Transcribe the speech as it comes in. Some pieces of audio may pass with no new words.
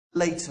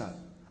later.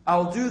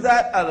 I'll do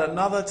that at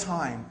another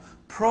time.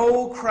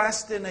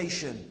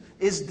 Procrastination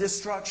is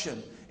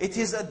destruction. It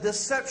is a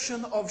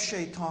deception of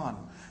shaitan.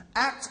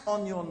 Act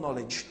on your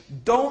knowledge.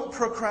 Don't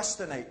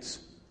procrastinate.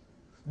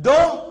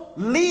 Don't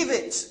leave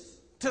it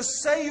to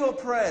say your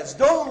prayers.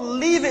 Don't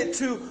leave it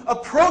to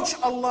approach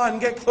Allah and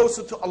get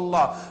closer to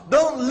Allah.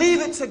 Don't leave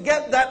it to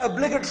get that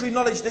obligatory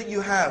knowledge that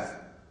you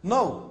have.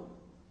 No.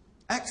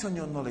 Act on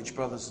your knowledge,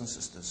 brothers and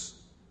sisters.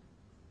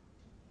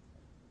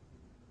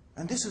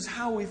 And this is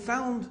how we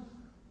found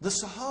the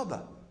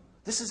Sahaba.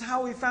 This is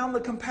how we found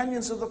the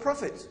companions of the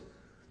Prophet.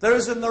 There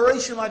is a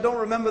narration, I don't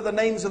remember the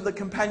names of the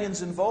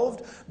companions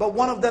involved, but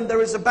one of them,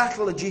 there is a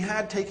battle, a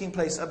jihad taking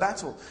place, a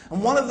battle.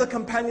 And one of the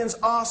companions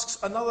asks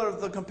another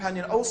of the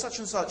companion, oh such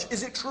and such,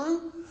 is it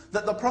true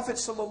that the Prophet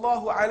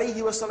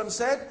ﷺ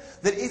said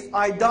that if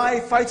I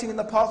die fighting in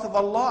the path of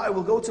Allah, I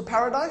will go to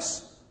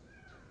paradise?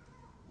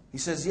 He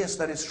says, yes,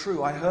 that is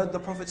true. I heard the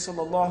Prophet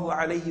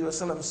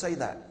ﷺ say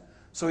that.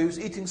 So he was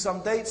eating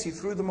some dates, he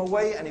threw them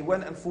away, and he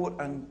went and fought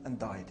and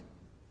died.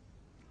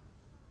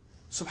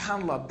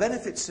 SubhanAllah,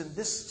 benefits in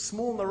this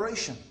small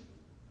narration.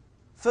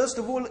 First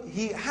of all,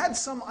 he had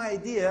some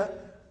idea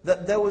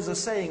that there was a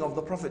saying of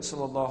the Prophet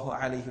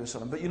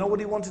ﷺ. But you know what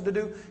he wanted to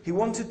do? He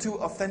wanted to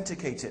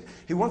authenticate it.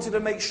 He wanted to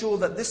make sure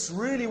that this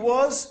really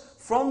was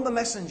from the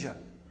messenger.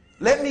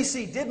 Let me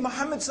see, did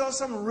Muhammad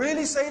ﷺ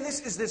really say this?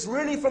 Is this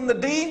really from the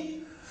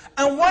deen?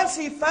 And once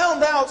he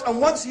found out,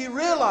 and once he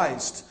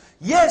realized,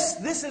 yes,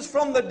 this is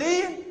from the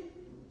deen,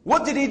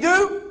 what did he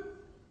do?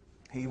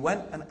 He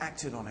went and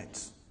acted on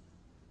it.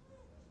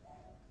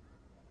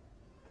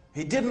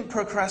 He didn't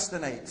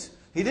procrastinate.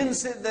 He didn't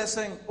sit there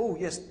saying, oh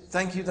yes,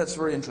 thank you, that's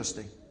very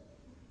interesting.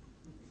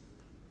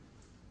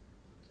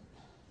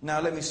 Now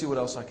let me see what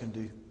else I can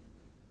do.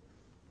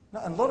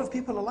 Now, and a lot of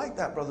people are like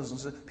that, brothers and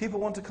sisters. People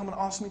want to come and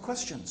ask me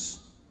questions.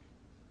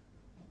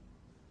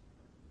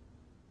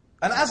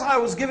 And as I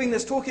was giving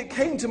this talk, it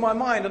came to my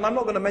mind, and I'm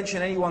not going to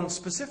mention anyone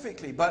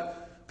specifically,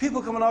 but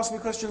people come and ask me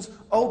questions.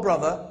 Oh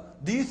brother,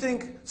 do you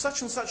think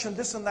such and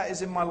this and that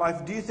is in my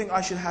life? Do you think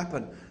I should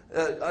happen?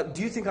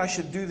 Do you think I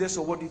should do this,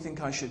 or what do you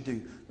think I should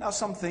do? Now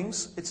some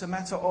things, it's a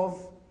matter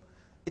of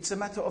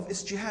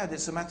ijtihad,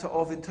 it's a matter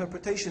of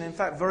interpretation. In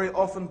fact, very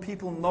often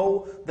people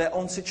know their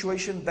own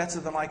situation better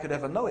than I could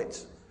ever know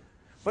it.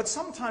 But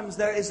sometimes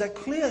there is a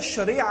clear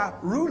Sharia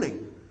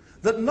ruling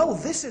that no,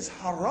 this is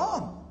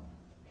haram.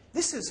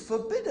 This is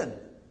forbidden.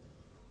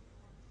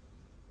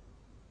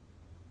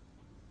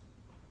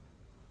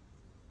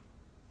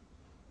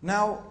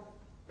 Now,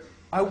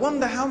 I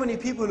wonder how many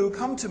people who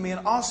come to me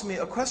and ask me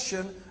a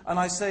question and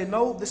I say,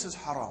 no, this is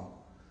haram.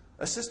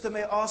 A sister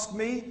may ask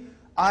me,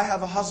 I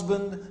have a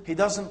husband, he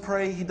doesn't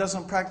pray, he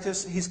doesn't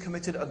practice, he's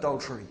committed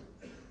adultery.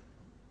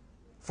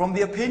 From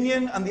the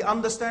opinion and the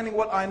understanding,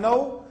 what I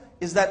know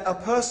is that a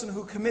person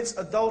who commits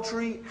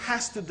adultery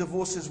has to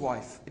divorce his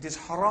wife. It is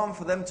haram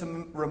for them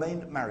to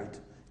remain married.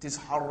 It is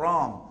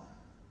haram.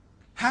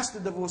 Has to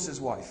divorce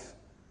his wife.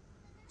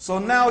 So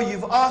now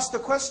you've asked the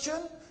question,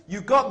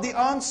 you got the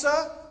answer,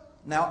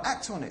 now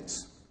act on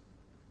it.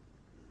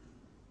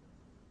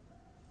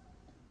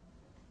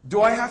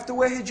 Do I have to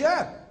wear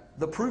hijab?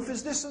 The proof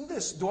is this and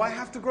this. Do I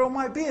have to grow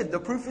my beard? The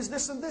proof is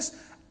this and this.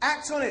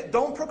 Act on it.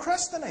 Don't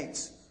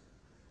procrastinate.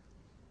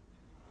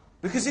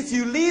 Because if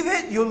you leave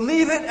it, you'll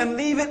leave it,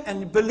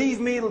 and believe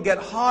me, it'll get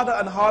harder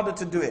and harder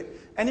to do it.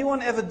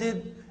 Anyone ever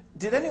did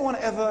anyone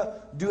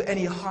ever do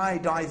any high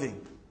diving?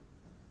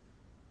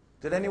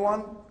 Did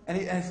anyone?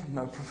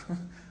 No.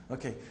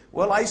 Okay.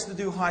 Well, I used to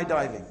do high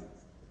diving.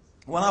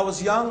 When I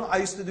was young, I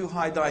used to do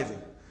high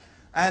diving.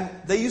 And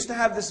they used to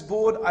have this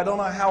board, I don't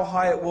know how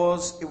high it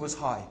was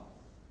high.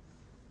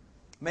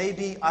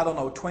 Maybe, I don't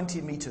know,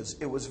 20 meters,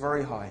 it was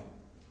very high.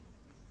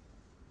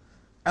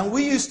 And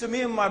we used to,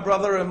 me and my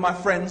brother and my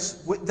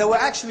friends, there were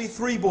actually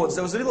 3 boards.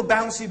 There was a little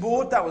bouncy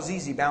board, that was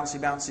easy, bouncy,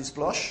 bouncy,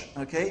 splosh,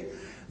 okay.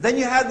 Then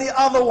you had the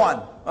other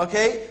one,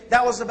 okay,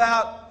 that was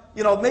about,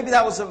 you know, maybe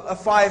that was a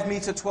 5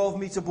 meter, 12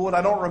 meter board,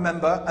 I don't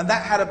remember, and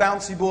that had a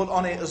bouncy board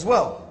on it as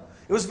well.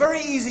 It was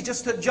very easy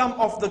just to jump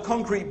off the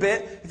concrete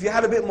bit. If you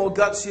had a bit more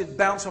guts, you'd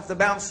bounce off the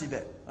bouncy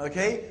bit,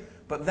 okay?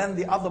 But then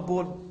the other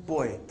board,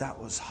 boy, that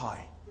was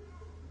high.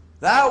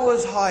 That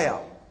was high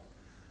up.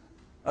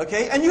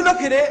 Okay, and you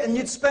look at it and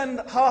you'd spend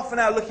half an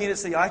hour looking at it and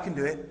say, I can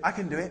do it, I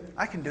can do it,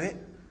 I can do it.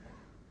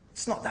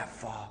 It's not that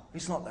far,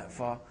 it's not that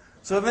far.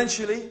 So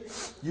eventually,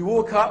 you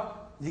walk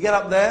up, you get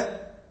up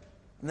there,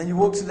 and then you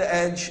walk to the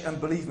edge, and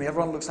believe me,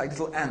 everyone looks like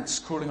little ants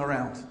crawling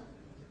around.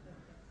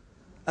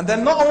 And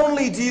then not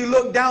only do you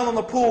look down on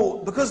the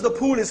pool, because the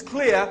pool is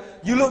clear,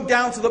 you look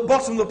down to the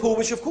bottom of the pool,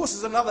 which of course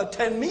is another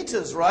 10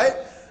 meters, right?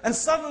 And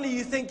suddenly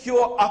you think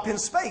you're up in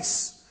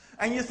space.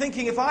 And you're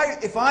thinking, if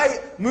I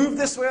move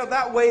this way or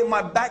that way,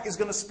 my back is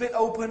going to split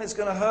open, it's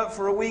going to hurt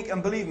for a week.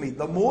 And believe me,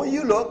 the more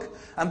you look,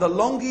 and the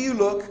longer you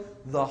look,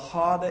 the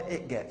harder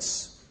it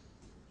gets.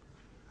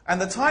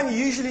 And the time you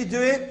usually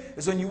do it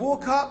is when you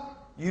walk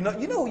up, you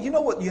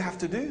know what you have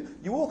to do.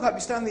 You walk up, you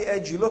stand on the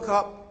edge, you look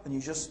up, and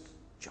you just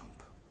jump.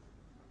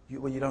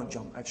 Well, you don't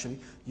jump, actually.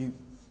 You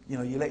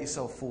let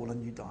yourself fall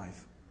and you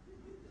dive.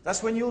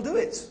 That's when you'll do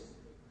it.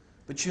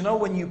 But you know,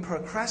 when you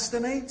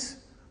procrastinate,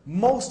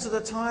 most of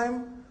the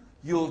time,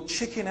 you'll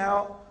chicken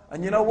out.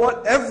 And you know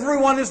what?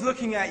 Everyone is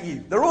looking at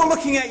you. They're all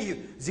looking at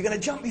you. Is he going to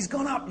jump? He's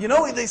gone up. You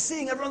know, they're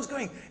seeing, everyone's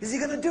going, is he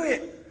going to do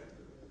it?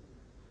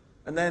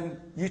 And then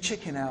you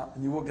chicken out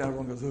and you walk down,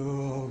 everyone goes,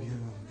 oh, yeah.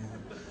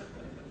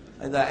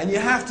 Like that. And you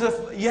have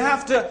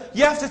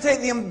to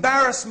take the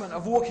embarrassment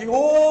of walking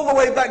all the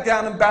way back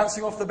down and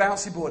bouncing off the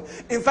bouncy board.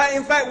 In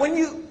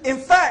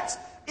fact,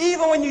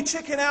 even when you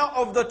chicken out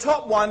of the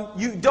top one,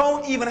 you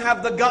don't even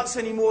have the guts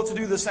anymore to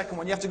do the second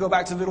one. You have to go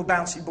back to the little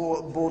bouncy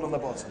board on the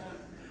bottom.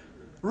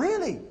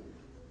 Really?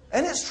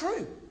 And it's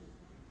true.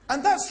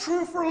 And that's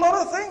true for a lot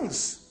of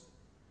things.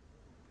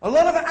 A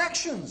lot of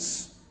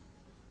actions.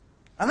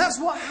 And that's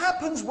what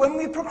happens when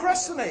we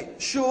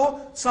procrastinate.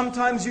 Sure,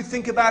 sometimes you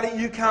think about it,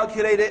 you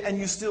calculate it, and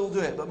you still do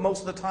it. But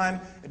most of the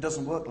time, it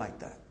doesn't work like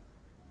that.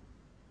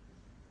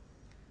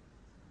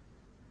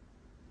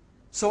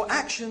 So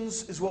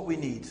actions is what we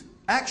need.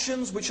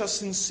 Actions which are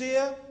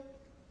sincere,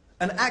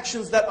 and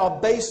actions that are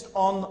based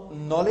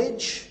on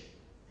knowledge,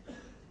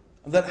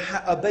 that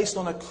are based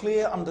on a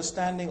clear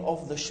understanding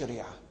of the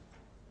Sharia.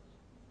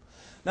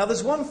 Now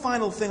there's one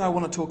final thing I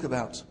want to talk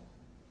about.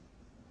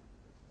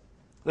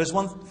 There's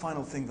one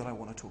final thing that I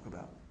want to talk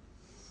about.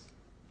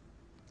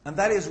 And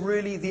that is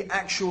really the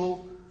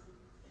actual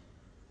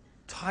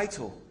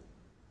title.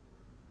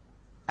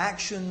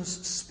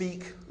 Actions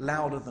speak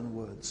louder than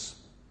words.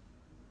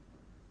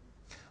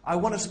 I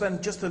want to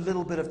spend just a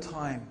little bit of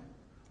time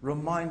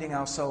reminding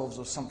ourselves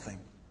of something.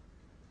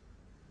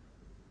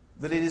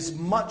 That it is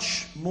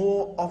much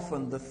more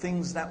often the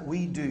things that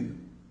we do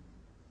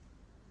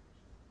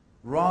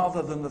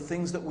rather than the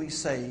things that we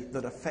say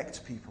that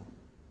affect people.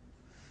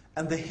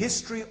 And the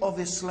history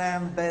of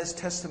Islam bears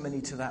testimony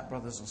to that,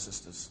 brothers and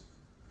sisters.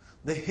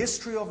 The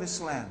history of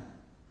Islam,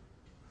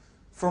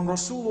 from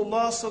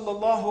Rasulullah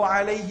sallallahu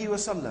alayhi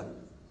wasallam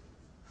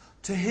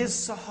to his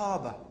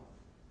Sahaba,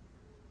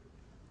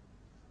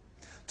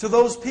 to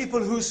those people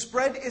who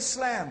spread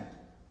Islam,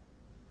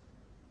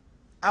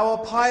 our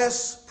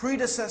pious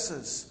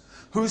predecessors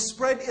who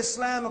spread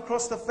Islam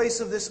across the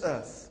face of this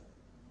earth.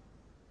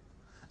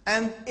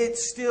 And it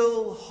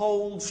still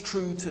holds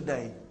true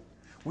today.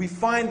 We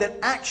find that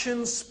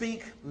actions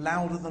speak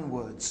louder than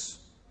words.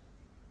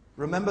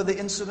 Remember the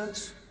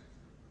incident?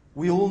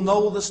 We all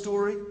know the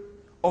story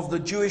of the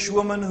Jewish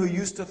woman who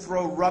used to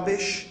throw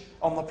rubbish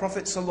on the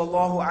Prophet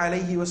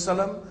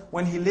ﷺ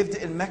when he lived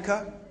in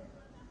Mecca.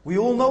 We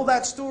all know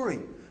that story.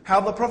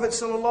 How the Prophet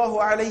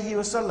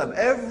ﷺ,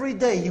 every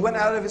day he went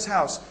out of his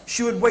house,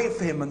 she would wait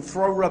for him and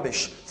throw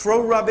rubbish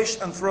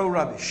and throw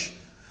rubbish.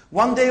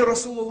 One day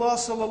Rasulullah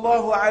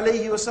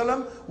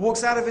ﷺ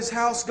walks out of his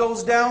house,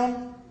 goes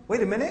down.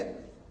 Wait a minute,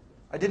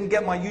 I didn't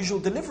get my usual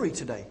delivery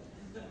today.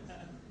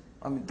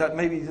 I mean,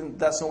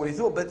 that's not what he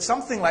thought, but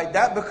something like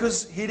that,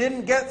 because he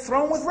didn't get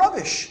thrown with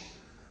rubbish.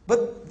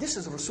 But this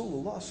is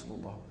Rasulullah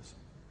sallallahu alaihi wasallam.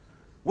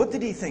 What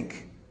did he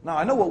think? Now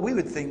I know what we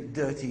would think: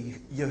 dirty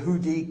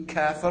Yahudi,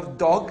 kafir,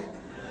 dog,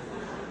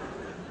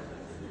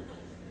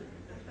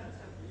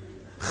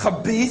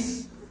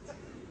 khabith.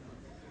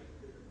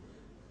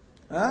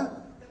 Huh?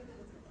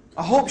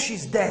 I hope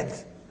she's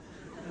dead.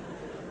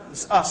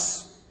 It's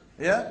us,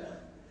 yeah.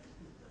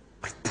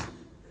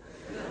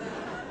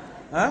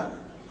 Huh?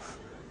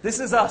 This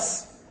is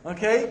us,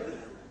 okay?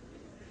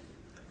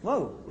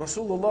 No,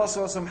 Rasulullah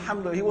sallallahu alaihi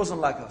wasallam, he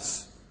wasn't like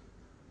us.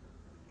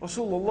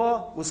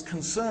 Rasulullah was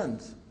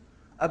concerned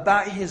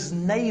about his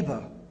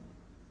neighbor.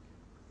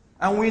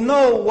 And we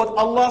know what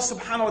Allah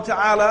subhanahu wa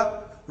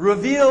ta'ala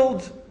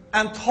revealed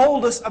and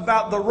told us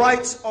about the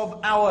rights of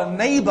our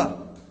neighbor.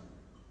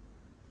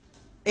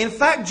 In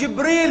fact,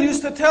 Jibreel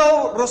used to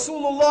tell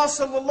Rasulullah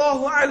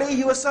sallallahu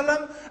alayhi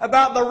wasallam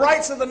about the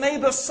rights of the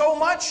neighbor so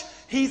much,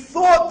 he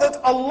thought that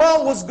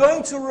Allah was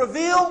going to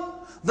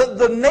reveal that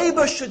the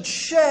neighbor should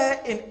share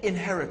in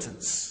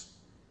inheritance.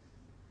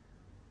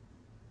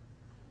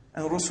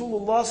 And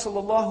Rasulullah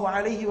sallallahu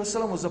alayhi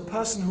wasallam was a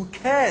person who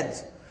cared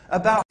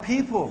about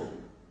people.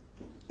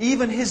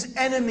 Even his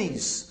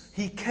enemies,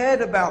 he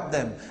cared about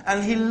them.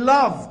 And he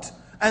loved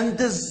and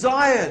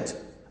desired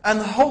and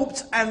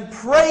hoped and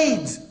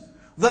prayed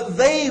that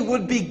they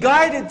would be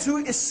guided to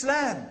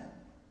Islam.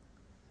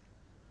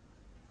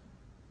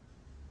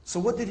 So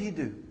what did he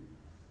do?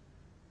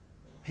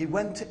 He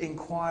went to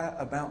inquire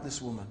about this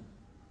woman,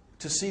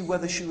 to see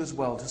whether she was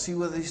well, to see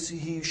whether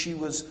she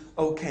was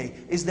okay.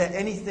 Is there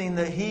anything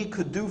that he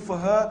could do for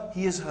her?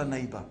 He is her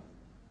neighbor.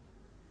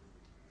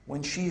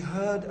 When she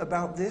heard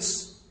about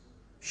this,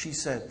 she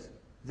said,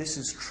 this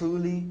is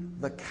truly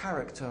the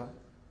character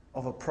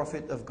of a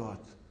prophet of God.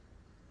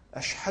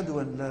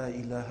 Ashhadu an la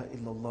ilaha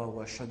illallah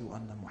wa ashhadu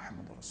anna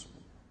Muhammad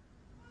Rasulullah.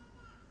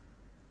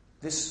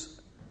 This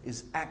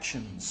is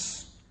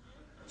actions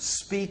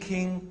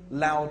speaking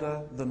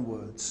louder than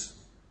words.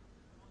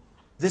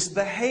 This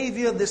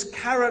behavior, this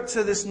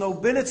character, this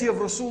nobility of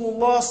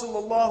Rasulullah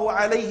sallallahu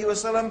alayhi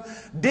wasallam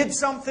did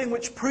something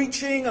which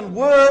preaching and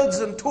words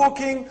and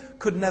talking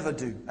could never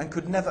do and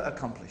could never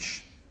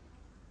accomplish.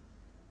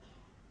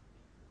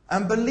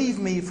 And believe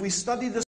me, if we study this